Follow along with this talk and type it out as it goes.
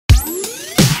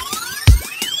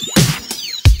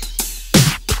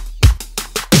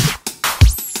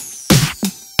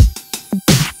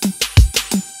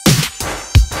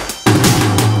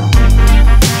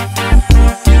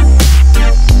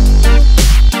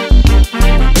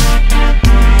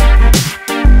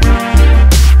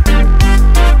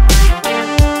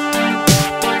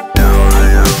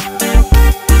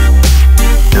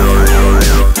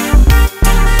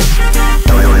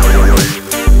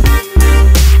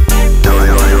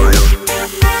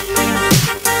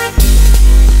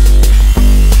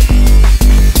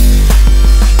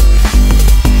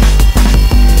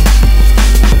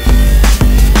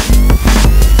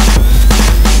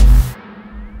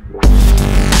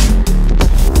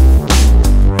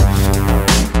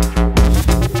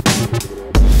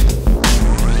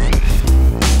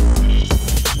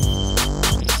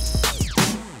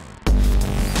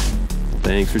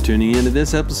Thanks for tuning in to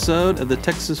this episode of the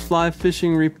Texas Fly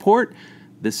Fishing Report.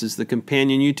 This is the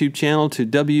companion YouTube channel to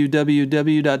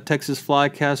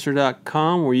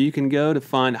www.texasflycaster.com, where you can go to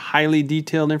find highly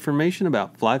detailed information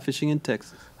about fly fishing in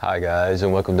Texas. Hi guys,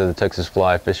 and welcome to the Texas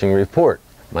Fly Fishing Report.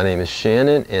 My name is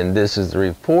Shannon, and this is the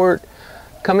report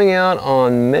coming out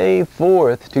on May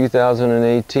 4th,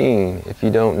 2018. If you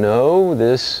don't know,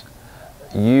 this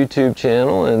YouTube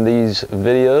channel and these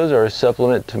videos are a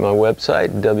supplement to my website,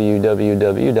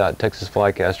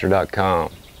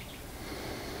 www.texasflycaster.com.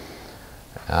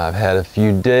 I've had a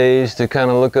few days to kind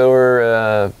of look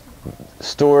over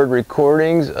stored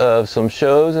recordings of some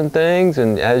shows and things,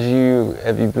 and as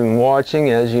you've been watching,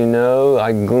 as you know,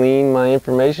 I glean my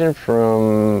information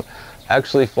from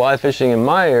actually fly fishing in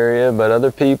my area, but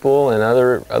other people and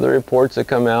other reports that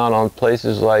come out on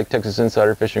places like Texas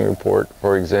Insider Fishing Report,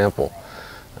 for example.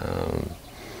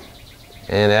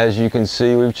 And as you can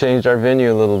see, we've changed our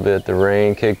venue a little bit. The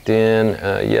rain kicked in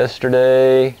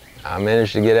yesterday. I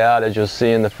managed to get out, as you'll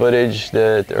see in the footage,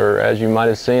 or as you might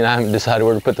have seen. I haven't decided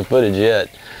where to put the footage yet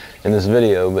in this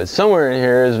video, but somewhere in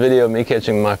here is a video of me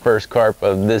catching my first carp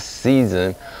of this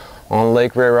season on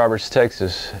Lake Ray Roberts,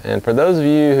 Texas. And for those of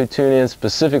you who tune in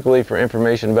specifically for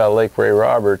information about Lake Ray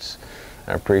Roberts,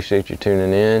 I appreciate you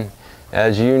tuning in.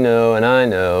 As you know, and I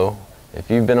know, if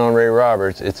you've been on Ray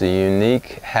Roberts, it's a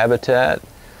unique habitat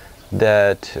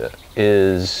that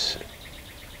is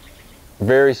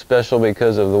very special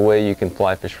because of the way you can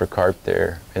fly fish for carp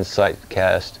there and sight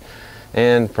cast.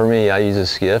 And for me, I use a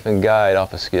skiff and guide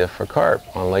off a skiff for carp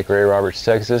on Lake Ray Roberts,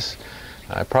 Texas.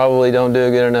 I probably don't do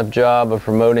a good enough job of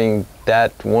promoting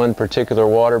that one particular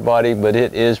water body, but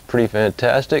it is pretty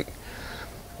fantastic.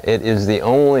 It is the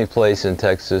only place in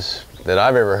Texas that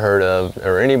I've ever heard of,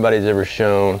 or anybody's ever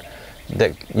shown,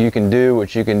 that you can do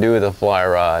what you can do with a fly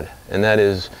rod. And that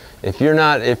is, if you're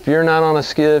not on a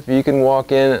skiff, you can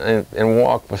walk in and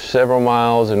walk for several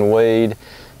miles and wade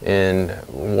in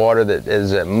water that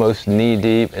is at most knee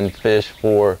deep and fish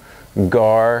for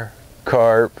gar,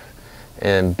 carp,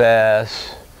 and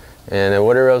bass, and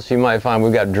whatever else you might find.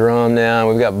 We've got drum now,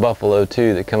 and we've got buffalo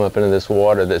too that come up into this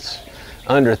water that's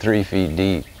under 3 feet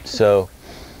deep. So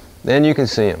then you can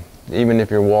see them, even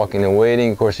if you're walking and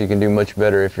wading. Of course, you can do much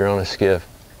better if you're on a skiff.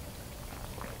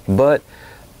 But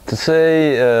to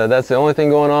say that's the only thing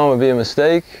going on would be a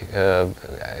mistake.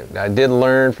 I did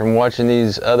learn from watching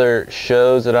these other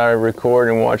shows that I record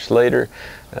and watch later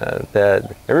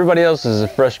that everybody else is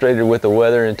as frustrated with the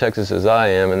weather in Texas as I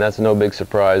am, and that's no big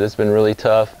surprise. It's been really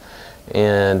tough,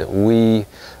 and we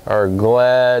are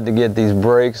glad to get these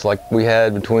breaks like we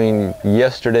had between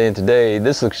yesterday and today.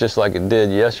 This looks just like it did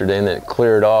yesterday, and then it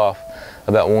cleared off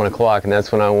about 1 o'clock, and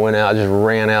that's when I went out. I just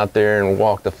ran out there and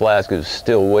walked the flats because it was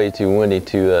still way too windy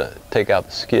to take out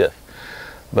the skiff.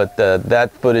 But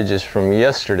that footage is from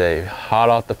yesterday, hot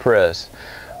off the press.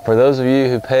 For those of you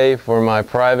who pay for my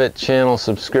private channel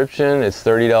subscription, it's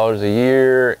 $30 a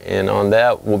year, and on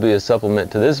that will be a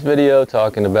supplement to this video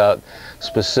talking about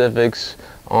specifics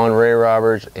on Ray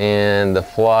Roberts and the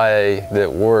fly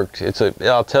that worked.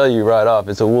 I'll tell you right off,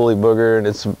 it's a woolly booger, and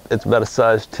it's about a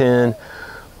size 10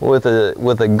 with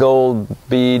a gold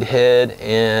bead head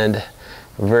and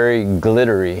very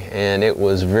glittery, and it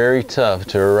was very tough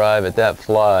to arrive at that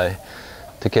fly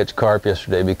to catch carp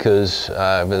yesterday because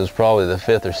it was probably the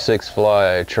 5th or 6th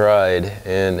fly I tried,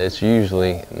 and it's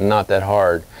usually not that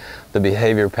hard. The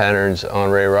behavior patterns on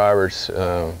Ray Roberts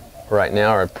right now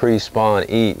are pre-spawn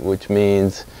eat, which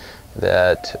means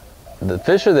that the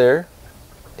fish are there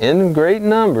in great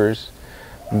numbers,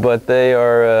 but they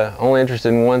are only interested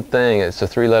in one thing. It's a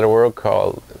three-letter word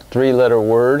called,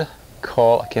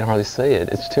 I can't hardly say it,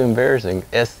 it's too embarrassing,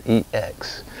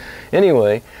 S-E-X.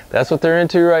 Anyway, that's what they're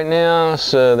into right now,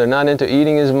 so they're not into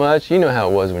eating as much. You know how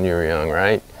it was when you were young,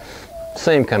 right?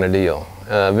 Same kind of deal.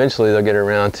 Eventually they'll get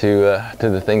around to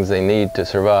the things they need to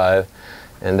survive,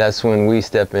 and that's when we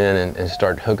step in and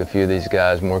start to hook a few of these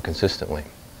guys more consistently.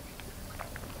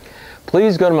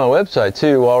 Please go to my website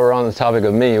too while we're on the topic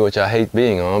of me, which I hate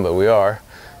being on, but we are.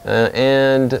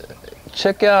 And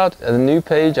check out the new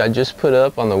page I just put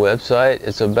up on the website.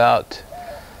 It's about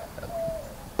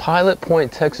Pilot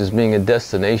Point, Texas being a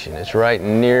destination. It's right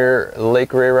near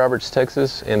Lake Ray Roberts,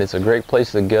 Texas, and it's a great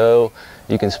place to go.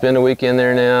 You can spend a weekend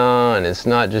there now, and it's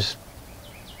not just,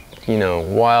 you know,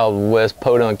 Wild West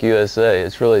Podunk, USA.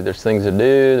 It's really, there's things to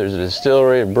do. There's a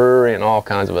distillery, a brewery, and all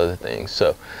kinds of other things.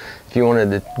 So if you wanted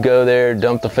to go there,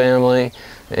 dump the family,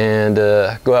 and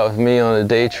go out with me on a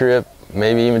day trip,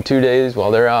 maybe even 2 days while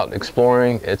they're out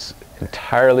exploring, it's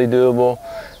entirely doable.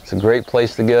 It's a great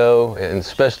place to go, and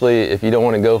especially if you don't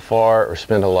want to go far or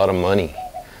spend a lot of money.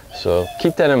 So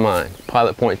keep that in mind,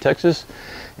 Pilot Point, Texas,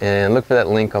 and look for that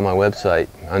link on my website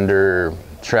under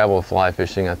travel fly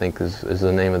fishing, I think is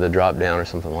the name of the drop down or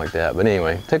something like that. But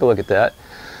anyway, take a look at that.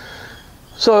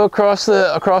 So across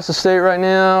the state right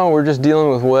now, we're just dealing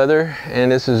with weather,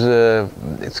 and this is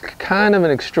it's kind of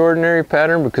an extraordinary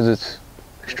pattern because it's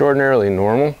extraordinarily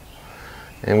normal,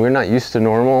 and we're not used to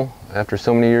normal after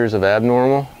so many years of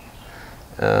abnormal.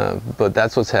 But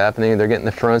that's what's happening. They're getting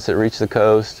the fronts that reach the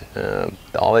coast.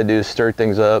 All they do is stir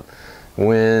things up,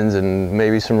 winds and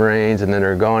maybe some rains, and then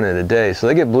they're gone in a day. So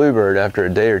they get bluebird after a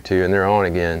day or two and they're on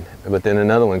again, but then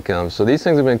another one comes. So these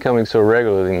things have been coming so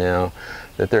regularly now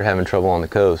that they're having trouble on the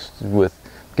coast with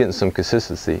getting some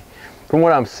consistency from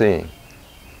what I'm seeing.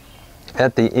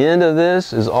 At the end of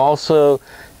this is also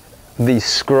the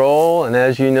scroll, and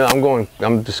as you know,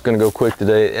 I'm just going to go quick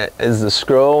today, is the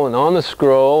scroll, and on the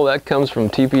scroll that comes from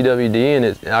TPWD, and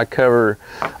I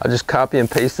just copy and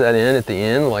paste that in at the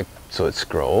end, like so it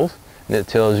scrolls, and it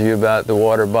tells you about the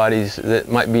water bodies that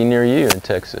might be near you in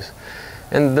Texas.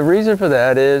 And the reason for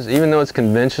that is, even though it's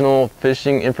conventional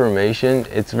fishing information,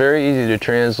 it's very easy to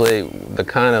translate the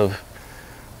kind of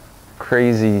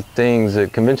crazy things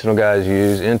that conventional guys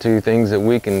use into things that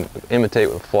we can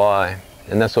imitate with fly.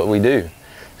 And that's what we do,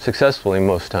 successfully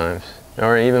most times,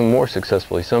 or even more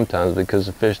successfully sometimes, because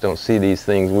the fish don't see these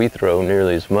things we throw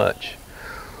nearly as much.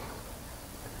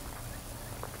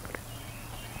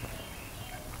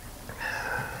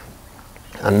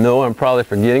 I know I'm probably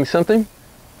forgetting something,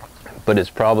 but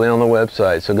it's probably on the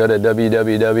website. So go to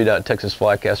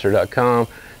www.texasflycaster.com,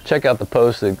 check out the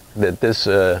post that this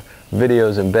video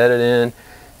is embedded in,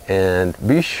 and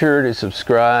be sure to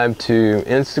subscribe to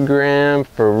Instagram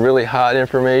for really hot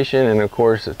information, and of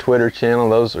course the Twitter channel.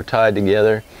 Those are tied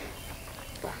together.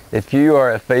 If you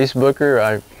are a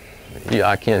Facebooker,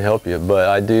 I can't help you, but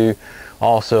I do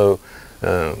also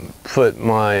put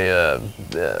my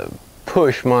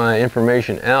push my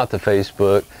information out to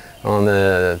Facebook on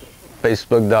the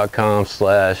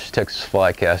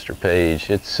facebook.com/TexasFlycaster page.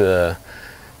 It's a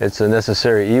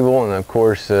necessary evil, and of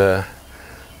course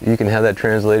you can have that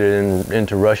translated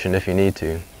into Russian if you need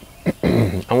to.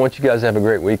 I want you guys to have a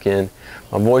great weekend.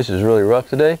 My voice is really rough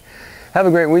today. Have a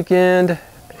great weekend,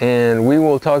 and we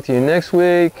will talk to you next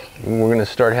week. We're going to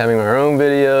start having our own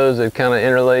videos that kind of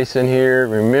interlace in here.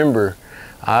 Remember,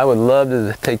 I would love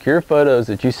to take your photos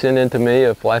that you send in to me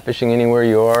of fly fishing anywhere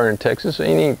you are in Texas,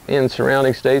 in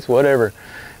surrounding states, whatever.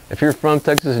 If you're from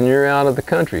Texas and you're out of the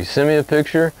country, send me a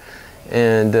picture,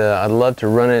 and I'd love to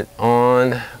run it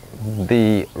on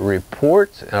the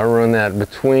reports. I'll run that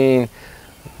between,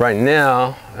 right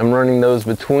now, I'm running those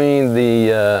between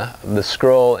the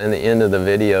scroll and the end of the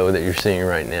video that you're seeing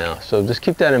right now. So just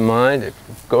keep that in mind.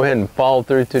 Go ahead and follow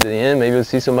through to the end. Maybe you'll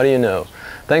see somebody you know.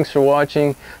 Thanks for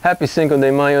watching. Happy Cinco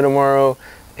de Mayo tomorrow.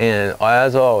 And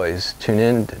as always, tune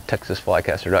in to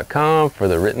TexasFlycaster.com for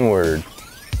the written word.